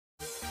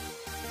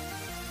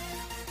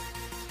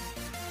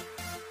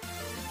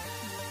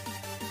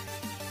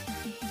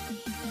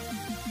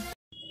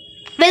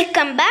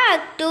Welcome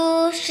back to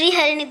Sri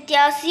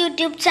Harinitya's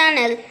YouTube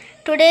channel.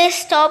 Today's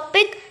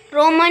topic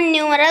Roman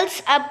numerals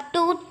up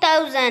to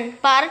 1000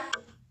 part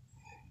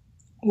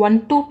 1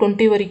 to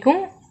 20 வரைக்கும்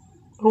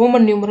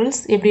Roman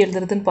numerals எப்படி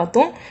எழுதுறதுன்னு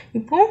பார்த்தோம்.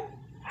 இப்போ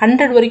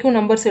 100 வரைக்கும்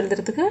numbers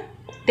எழுதுறதுக்கு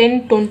 10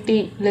 20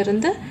 ல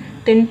இருந்து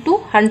 10 to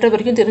 100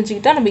 வரைக்கும்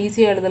தெரிஞ்சுக்கிட்டா நம்ம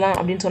ஈஸியா எழுதலாம்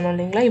அப்படினு சொன்னோம்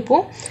இல்லீங்களா. இப்போ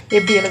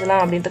எப்படி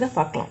எழுதலாம் அப்படின்றத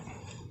பார்க்கலாம்.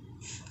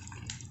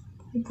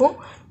 இப்போ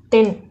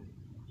 10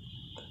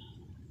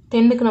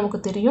 க்கு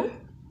நமக்கு தெரியும்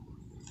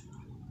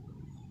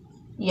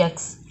x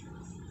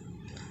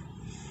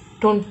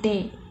 20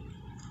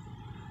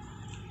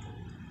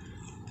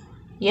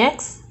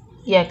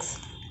 x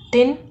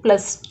 10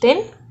 plus 10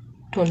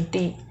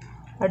 20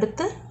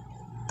 அடுத்து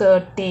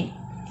 30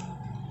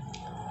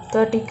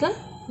 க்கு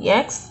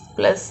x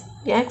plus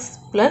x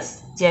plus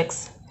x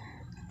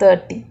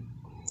 30.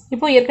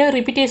 இப்போ ஏற்கனவே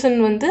ரிப்பீட்டேஷன்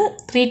வந்து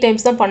 3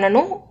 டைம்ஸ் தான்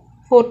பண்ணணும்,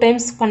 4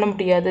 டைம்ஸ் பண்ண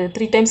முடியாது,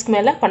 3 டைம்ஸ்க்கு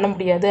மேலே பண்ண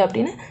முடியாது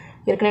அப்படின்னு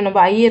ஏற்கனவே நம்ம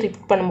ஐயை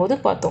ரிப்பீட் பண்ணும்போது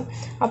பார்த்தோம்.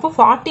 அப்போ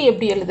 40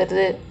 எப்படி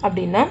எழுதுறது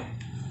அப்படின்னா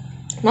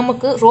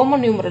நமக்கு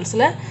ரோமன்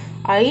நியூமரல்ஸில்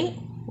ஐ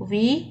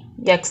வி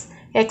எக்ஸ்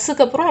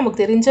எக்ஸுக்கு அப்புறம்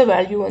நமக்கு தெரிஞ்ச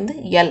வேல்யூ வந்து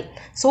எல்.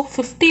 ஸோ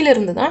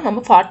 50லேருந்து தான்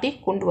நம்ம 40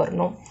 கொண்டு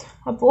வரணும்.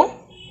 அப்போது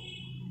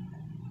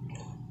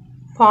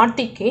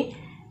 40க்கு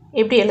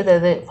எப்படி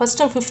எழுதுறது?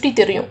 ஃபஸ்ட்டு 50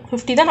 தெரியும்,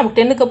 50 தான் நமக்கு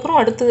 10க்கு அப்புறம்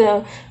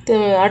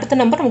அடுத்த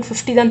நம்பர் நமக்கு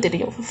 50 தான்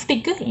தெரியும்.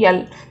 50க்கு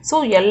எல், ஸோ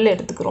எல்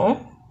எடுத்துக்கிறோம்.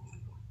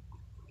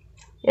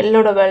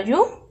 எல்லோட வேல்யூ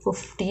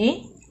 50.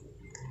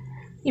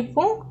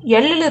 இப்போ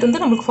எல்லிருந்து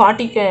நமக்கு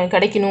 40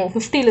 கிடைக்கணும்,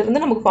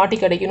 50லேருந்து நமக்கு 40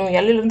 கிடைக்கணும்,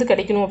 எல்லிருந்து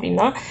கிடைக்கணும்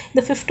அப்படின்னா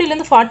இந்த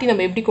 50லேருந்து 40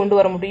 நம்ம எப்படி கொண்டு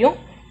வர முடியும்?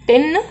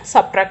 10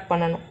 சப்ட்ராக்ட்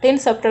பண்ணணும்.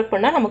 10 சப்ட்ராக்ட்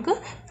பண்ணால் நமக்கு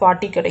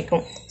 40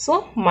 கிடைக்கும். ஸோ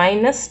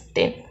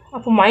 -10.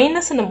 அப்போ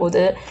மைனஸ்னும்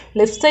போது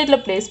லெஃப்ட்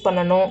சைடில் ப்ளேஸ்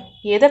பண்ணணும்.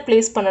 எதை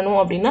ப்ளேஸ்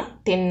பண்ணணும் அப்படின்னா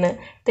 10.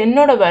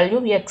 10ஓட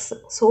value X,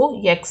 so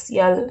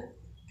XL.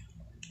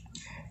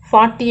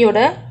 40யோட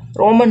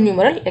Roman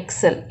numeral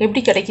XL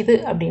எப்படி கிடைக்குது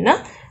அப்படின்னா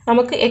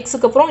நமக்கு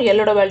எக்ஸுக்கு அப்புறம்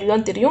எல்லோட வேல்யூ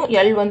தான் தெரியும்.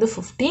 எல் வந்து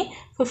 50.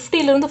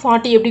 50லேருந்து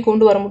 40 எப்படி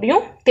கொண்டு வர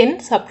முடியும்? 10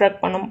 சப்ட்ராக்ட்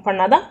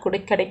பண்ணால் தான்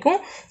கிடைக்கும்.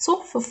 ஸோ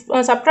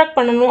சப்ட்ராக்ட்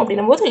பண்ணணும்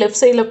அப்படின்னும் போது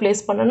லெஃப்ட் சைடில்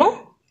ப்ளேஸ் பண்ணணும்.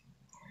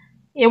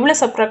 எவ்வளோ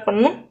சப்ட்ராக்ட்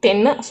பண்ணணும்?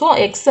 10. ஸோ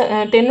எக்ஸ்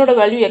 10ஓட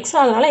வேல்யூ எக்ஸ்,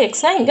 அதனால்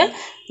எக்ஸாக இங்கே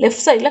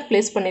லெஃப்ட் சைடில்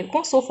ப்ளேஸ்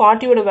பண்ணியிருக்கோம். ஸோ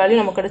 40யோட வேல்யூ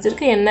நமக்கு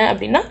கிடச்சிருக்கு என்ன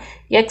அப்படின்னா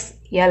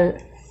எக்ஸ்எல்.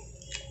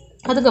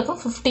 அதுக்கப்புறம்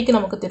 50க்கு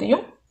நமக்கு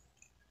தெரியும்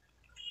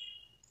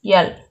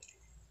எல்,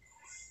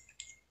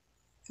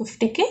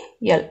 50க்கு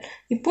எல்.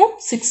 இப்போ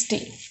 60.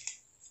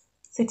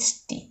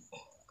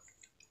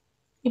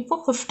 இப்போ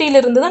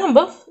 50லேருந்து தான்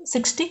நம்ம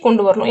 60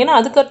 கொண்டு வரணும். ஏன்னா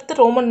அதுக்கு அடுத்து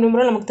ரோமன்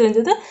நியூமரல் நமக்கு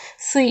தெரிஞ்சது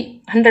சி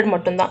 100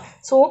 மட்டும்தான்.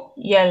 So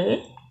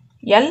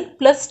L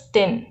plus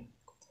 10,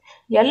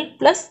 L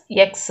plus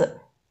X,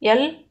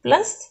 L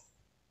plus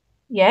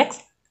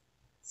X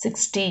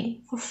 60.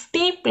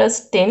 50 plus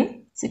 10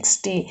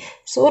 60.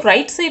 So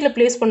right சைடில்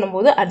ப்ளேஸ்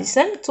பண்ணும்போது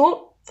அடிஷன். ஸோ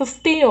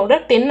 50யோட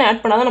 10 ஆட்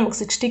பண்ணால் தான் நமக்கு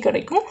 60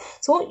 கிடைக்கும்.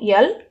 ஸோ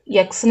எல்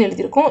எக்ஸ்ன்னு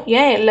எழுதியிருக்கோம்.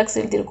 ஏன் எல்எக்ஸ்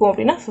எழுதியிருக்கோம்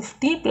அப்படின்னா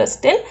 50 +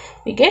 10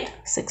 we get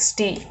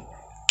 60.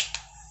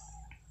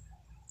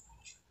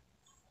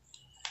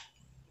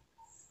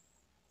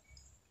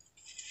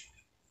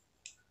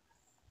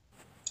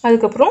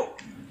 அதுக்கப்புறம்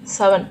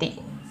 70.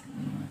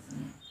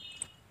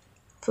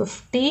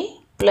 50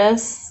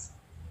 +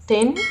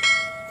 10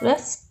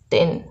 +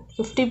 10,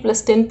 50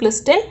 + 10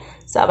 + 10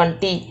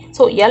 70.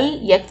 ஸோ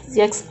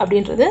LXX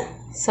அப்படின்றது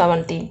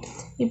 70.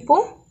 இப்போ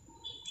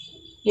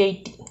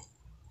 80.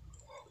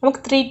 நமக்கு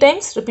 3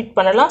 டைம்ஸ் ரிப்பீட்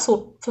பண்ணலாம். ஸோ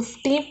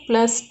 50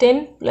 + 10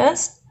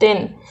 + 10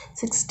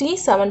 60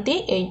 70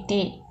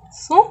 80.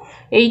 ஸோ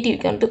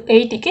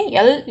 80க்கு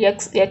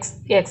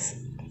LXXX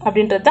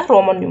அப்படின்றது தான்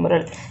ரோமன்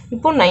நியூமரல்.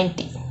 இப்போ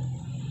 90.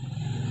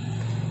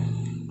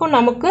 இப்போ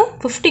நமக்கு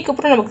 50க்கு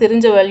அப்புறம் நமக்கு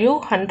தெரிஞ்ச வேல்யூ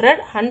 100.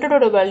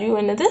 100ஓட வேல்யூ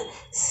என்னது?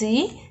 சி.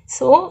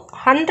 ஸோ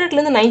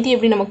 100லேருந்து 90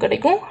 எப்படி நமக்கு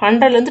கிடைக்கும்?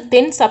 100லேருந்து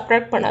 10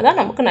 சப்ட்ராக்ட் பண்ணால் தான்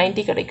நமக்கு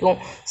 90 கிடைக்கும்.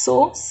 ஸோ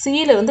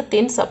சியிலேருந்து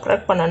 10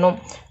 சப்ட்ராக்ட் பண்ணணும்.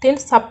 10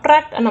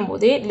 சப்ட்ராக்ட்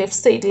பண்ணும்போதே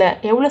லெஃப்ட் சைடில்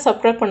எவ்வளோ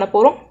சப்ட்ராக்ட் பண்ண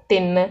போகிறோம்?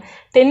 10.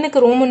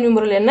 10க்கு ரோமன்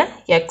நியூமரல் என்ன?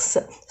 X.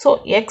 So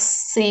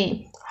XC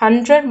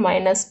 100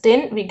 -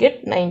 10 we get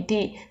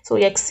 90. So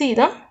XC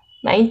தான்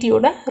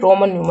 90யோட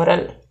ரோமன்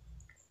நியூமரல்.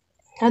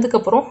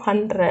 அதுக்கப்புறம்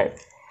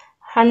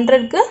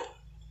 100க்கு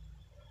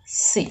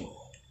சி.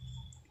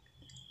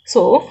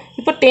 ஸோ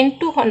இப்போ 10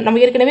 to 100 நம்ம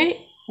ஏற்கனவே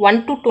 1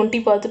 to 20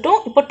 பார்த்துட்டோம்.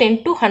 இப்போ 10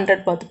 to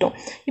 100 பார்த்துட்டோம்.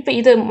 இப்போ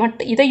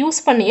இதை யூஸ்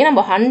பண்ணியே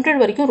நம்ம 100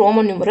 வரைக்கும்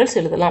ரோமன் நியூமரல்ஸ்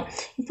எழுதலாம்.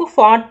 இப்போ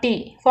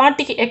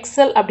 40க்கு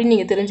எக்ஸ்எல் அப்படின்னு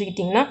நீங்கள்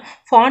தெரிஞ்சுக்கிட்டிங்கன்னா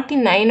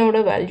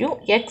 49ஓட வேல்யூ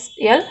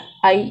எக்ஸ்எல்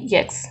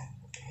ஐஎக்ஸ்.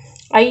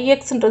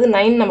 ஐஎக்ஸ்ன்றது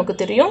 9 நமக்கு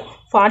தெரியும்.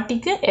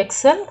 40க்கு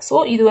எக்ஸ்எல். ஸோ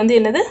இது வந்து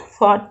என்னது?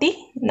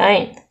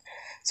 49.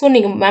 ஸோ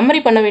நீங்கள் மெமரி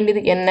பண்ண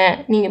வேண்டியது என்ன?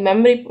 நீங்கள்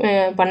மெமரி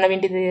பண்ண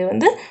வேண்டியது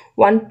வந்து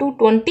 1 to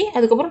 20,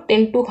 அதுக்கப்புறம்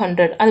 10 to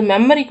 100. அது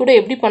மெமரி கூட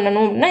எப்படி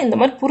பண்ணணும் அப்படின்னா இந்த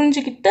மாதிரி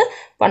புரிஞ்சுக்கிட்டு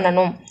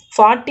பண்ணணும்.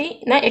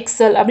 40னா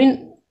எக்ஸ்எல் அப்படின்னு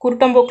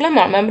குருட்டம்போக்கில்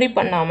மெமரி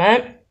பண்ணாமல்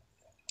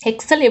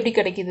எக்ஸ்எல் எப்படி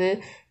கிடைக்குது?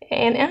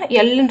 ஏன்னா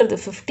எல்ன்றது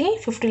 50,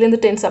 50லேருந்து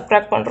 10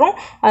 சப்ட்ராக்ட் பண்ணுறோம்,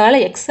 அதனால்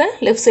எக்ஸை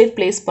லெஃப்ட் சைட்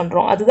பிளேஸ்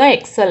பண்ணுறோம், அதுதான்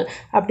எக்ஸல்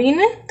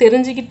அப்படின்னு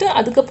தெரிஞ்சுக்கிட்டு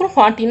அதுக்கப்புறம்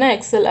 40னா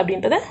எக்ஸல்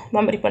அப்படின்றத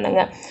மெமரி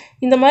பண்ணுங்கள்.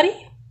 இந்த மாதிரி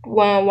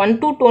 1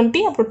 to 20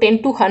 அப்புறம் 10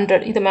 to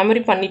 100 இதை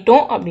மெமரி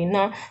பண்ணிட்டோம்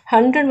அப்படின்னா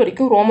 100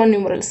 வரைக்கும் ரோமன்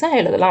நியூமரல்ஸை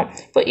எழுதலாம்.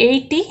 இப்போ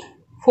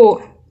 84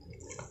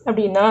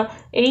 அப்படின்னா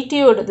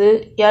 80ோடது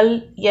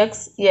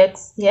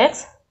LXXX,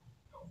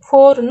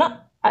 4னா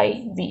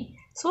IV.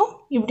 ஸோ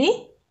இப்படி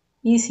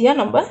ஈஸியாக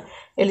நம்ம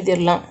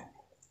எழுதிடலாம்.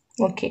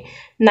 ஓகே,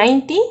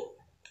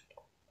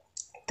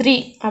 93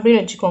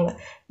 அப்படின்னு வச்சுக்கோங்க.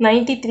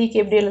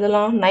 93க்கு எப்படி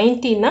எழுதலாம்?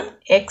 90னா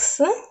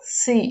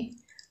XC,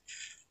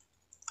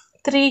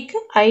 3க்கு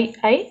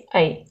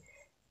III.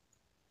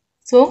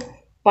 So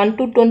 1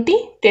 to 20,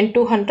 10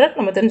 to 100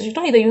 நம்ம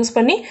தெரிஞ்சுக்கிட்டோம். இதை யூஸ்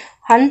பண்ணி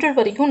 100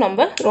 வரைக்கும் நம்ம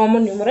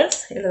ரோமன்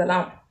நியூமரல்ஸ்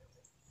எழுதலாம்.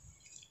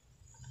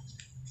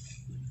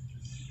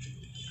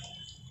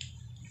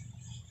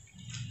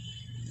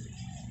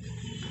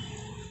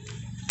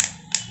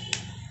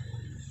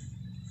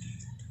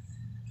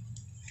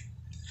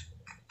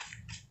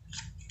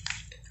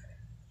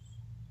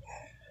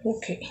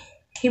 ஓகே,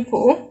 இப்போ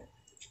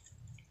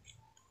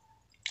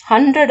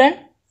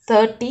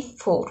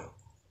 134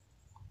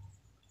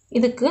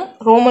 இதுக்கு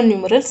ரோமன்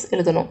நியூமரல்ஸ்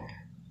எழுதணும்.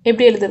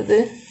 எப்படி எழுதுறது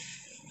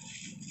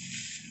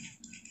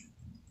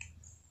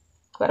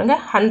பாருங்க.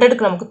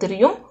 100க்கு நமக்கு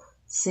தெரியும்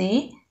C,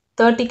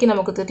 30க்கு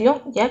நமக்கு தெரியும்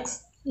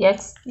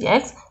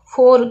XXX,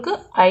 4க்கு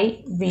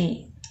IV.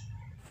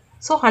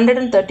 ஸோ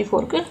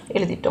 134க்கு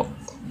எழுதிட்டோம்.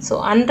 ஸோ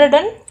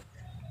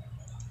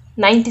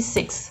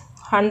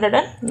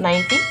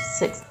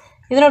 196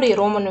 இதனுடைய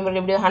ரோமன் நியூமரல்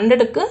எப்படி?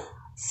 100க்கு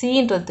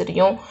Cன்றது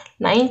தெரியும்,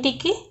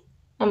 90க்கு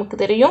நமக்கு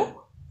தெரியும்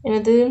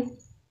என்னது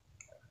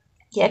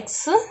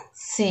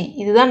XC,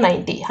 இதுதான்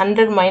 90,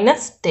 100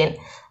 minus 10,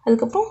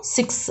 அதுக்கப்புறம்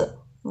 6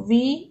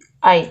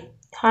 VI,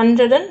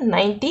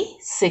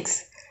 196.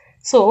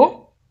 ஸோ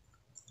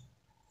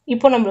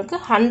இப்போ நம்மளுக்கு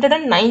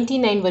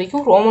 199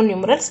 வரைக்கும் ரோமன்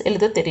நியூமரல்ஸ்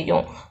எழுத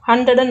தெரியும்.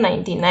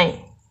 199,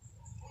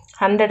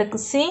 100க்கு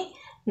C,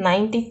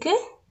 90க்கு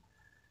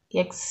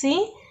XC,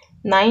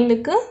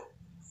 9க்கு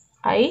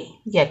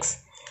IX.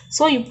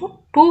 ஸோ இப்போ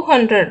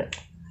 200,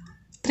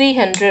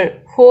 300,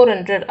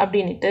 400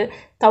 அப்படின்ட்டு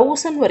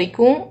 1000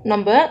 வரைக்கும்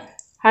நம்ம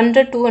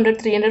 100, 200,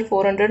 300,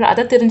 400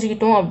 அதை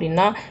தெரிஞ்சுக்கிட்டோம்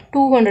அப்படின்னா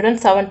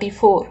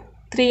 274,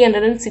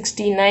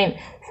 369,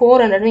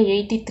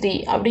 483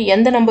 அப்படி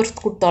எந்த நம்பர்ஸ்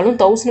கொடுத்தாலும்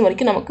 1000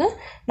 வரைக்கும் நமக்கு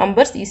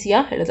நம்பர்ஸ்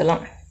ஈஸியாக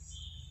எழுதலாம்.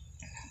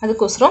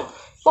 அதுக்கோசரம்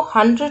இப்போ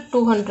 100,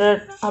 200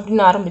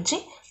 அப்படின்னு ஆரம்பித்து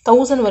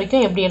 1000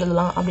 வரைக்கும் எப்படி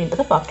எழுதலாம்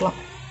அப்படின்றத பார்க்கலாம்.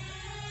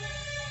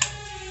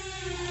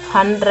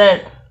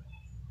 100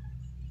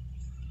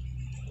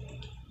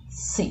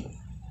 C,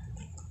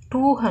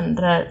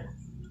 200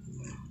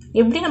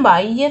 எப்படி நம்ம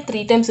ஐயை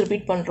 3 டைம்ஸ்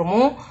ரிப்பீட்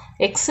பண்ணுறோமோ,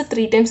 எக்ஸு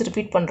 3 டைம்ஸ்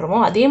ரிப்பீட் பண்ணுறோமோ,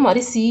 அதே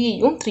மாதிரி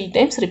சியையும் 3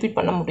 டைம்ஸ் ரிப்பீட்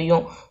பண்ண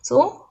முடியும். ஸோ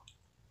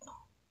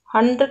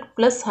 100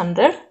 +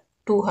 100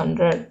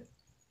 200,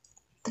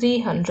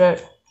 300,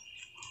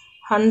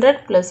 100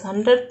 +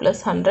 100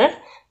 + 100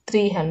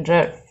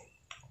 300.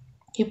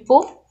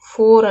 இப்போது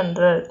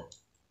 400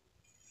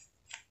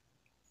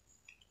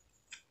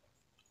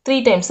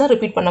 3 டைம்ஸ் தான்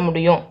ரிப்பீட் பண்ண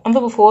முடியும். நம்ம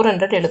இப்போ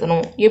 400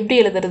 எழுதணும். எப்படி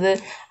எழுதுறது?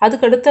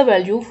 அதுக்கு அடுத்த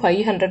வேல்யூ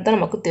 500 தான்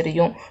நமக்கு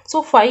தெரியும். ஸோ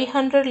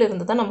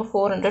 500லேருந்து தான் நம்ம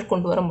 400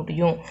 கொண்டு வர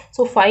முடியும்.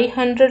 ஸோ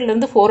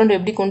 500லேருந்து 400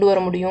 எப்படி கொண்டு வர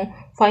முடியும்?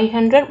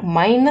 500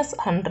 minus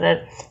 100.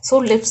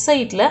 ஸோ லெஃப்ட்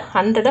சைடில்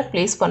 100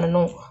 பிளேஸ்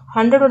பண்ணணும்.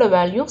 100ஓட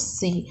வேல்யூ C.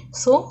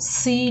 ஸோ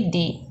CD,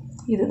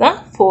 இதுதான்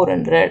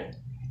 400.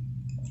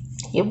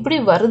 எப்படி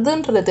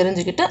வருதுன்றதை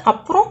தெரிஞ்சுக்கிட்டு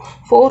அப்புறம்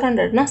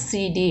 400னா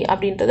CD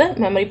அப்படின்றத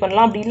மெமரி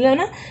பண்ணலாம். அப்படி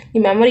இல்லைன்னா நீ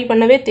மெமரி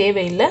பண்ணவே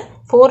தேவையில்லை.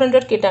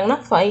 400 கேட்டாங்கன்னா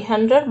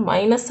 500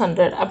 minus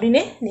 100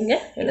 அப்படின்னே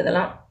நீங்கள்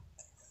எழுதலாம்.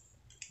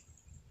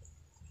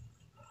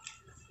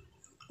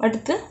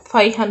 அடுத்து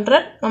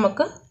 500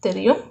 நமக்கு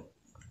தெரியும்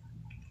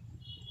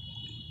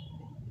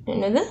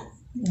என்னது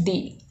D.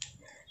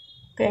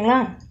 ஓகேங்களா?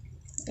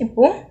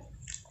 இப்போது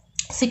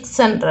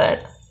 600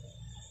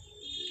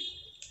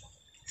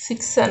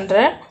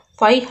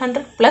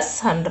 500 +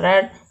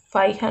 100,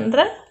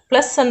 500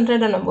 +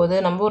 100 என்னும்போது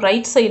நம்ம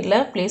ரைட் சைடில்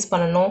பிளேஸ்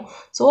பண்ணணும்.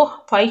 ஸோ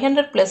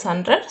 500 +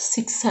 100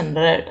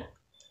 600.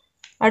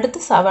 அடுத்து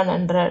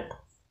 700,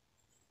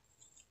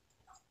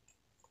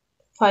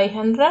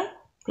 500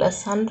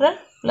 + 100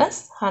 +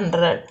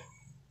 100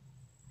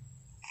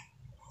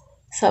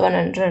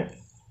 700.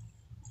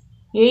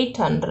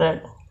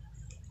 800,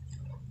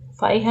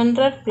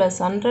 500 +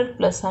 100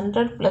 +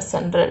 100 +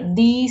 100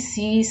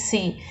 DCC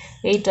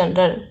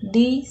 800,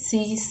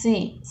 DCC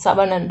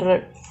 700.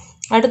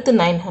 அடுத்து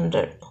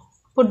 900.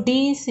 இப்போ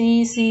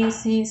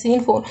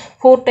DCCCன்னு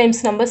 4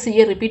 டைம்ஸ் நம்ம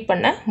சியை ரிப்பீட்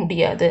பண்ண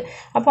முடியாது.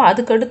 அப்போ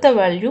அதுக்கு அடுத்த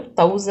வேல்யூ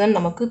 1000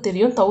 நமக்கு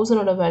தெரியும்.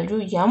 1000ஓட வேல்யூ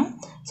M.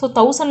 ஸோ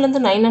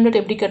 1000லேருந்து 900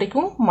 எப்படி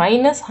கிடைக்கும்?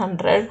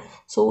 -100.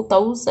 So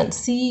 1000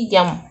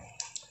 CM.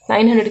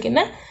 900க்கு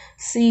என்ன?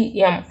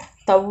 CM.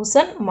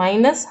 1000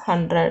 minus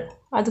 100.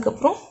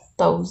 அதுக்கப்புறம்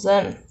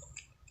 1000.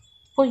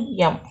 இப்போ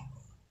M.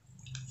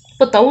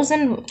 இப்போ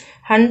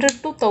 100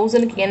 to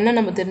 1000க்கு என்ன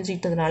நம்ம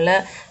தெரிஞ்சுக்கிட்டதுனால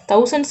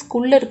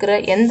 1000ஸ்குள்ளே இருக்கிற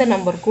எந்த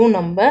நம்பருக்கும்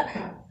நம்ம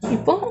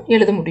இப்போ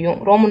எழுத முடியும்,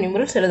 ரோமன்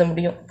நியூமரல்ஸ் எழுத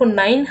முடியும். இப்போ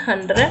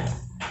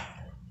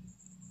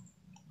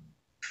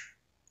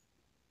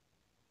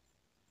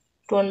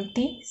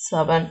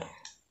 927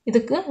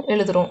 இதுக்கு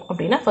எழுதுகிறோம்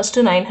அப்படின்னா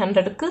ஃபஸ்ட்டு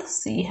 900க்கு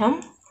சிஎம்,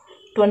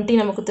 20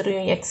 நமக்கு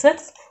தெரியும்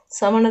எக்ஸ்எக்ஸ்,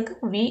 7க்கு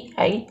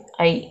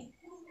விஐஐ.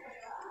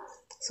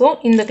 ஸோ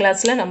இந்த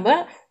கிளாஸில் நம்ம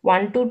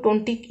 1 to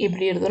 20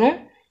 எப்படி எழுதணும்,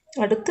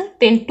 அடுத்து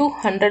 10 to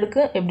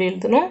 100க்கு எப்படி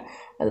எழுதணும்,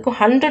 அதுக்கு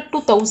 100 to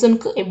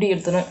 1000க்கு எப்படி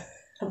எழுதணும்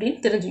அப்படின்னு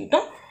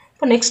தெரிஞ்சுக்கிட்டோம்.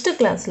 இப்போ நெக்ஸ்ட்டு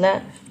கிளாஸில்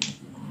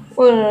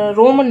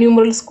ரோமன்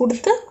நியூமரல்ஸ்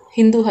கொடுத்து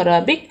ஹிந்து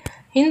அராபிக்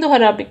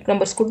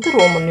நம்பர்ஸ் கொடுத்து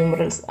ரோமன்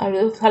நியூமரல்ஸ், அது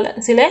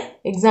சில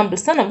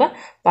எக்ஸாம்பிள்ஸ் தான் நம்ம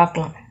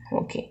பார்க்கலாம்.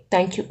 Okay,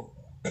 thank you.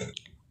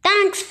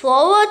 தேங்க்ஸ்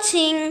ஃபார்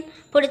வாட்சிங்.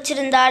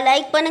 பிடிச்சிருந்தா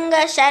லைக்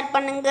பண்ணுங்கள், ஷேர்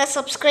பண்ணுங்கள்,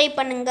 சப்ஸ்கிரைப்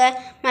பண்ணுங்கள்,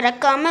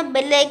 மறக்காமல்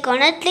பெல்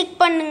ஐக்கானை கிளிக்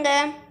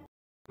பண்ணுங்கள்.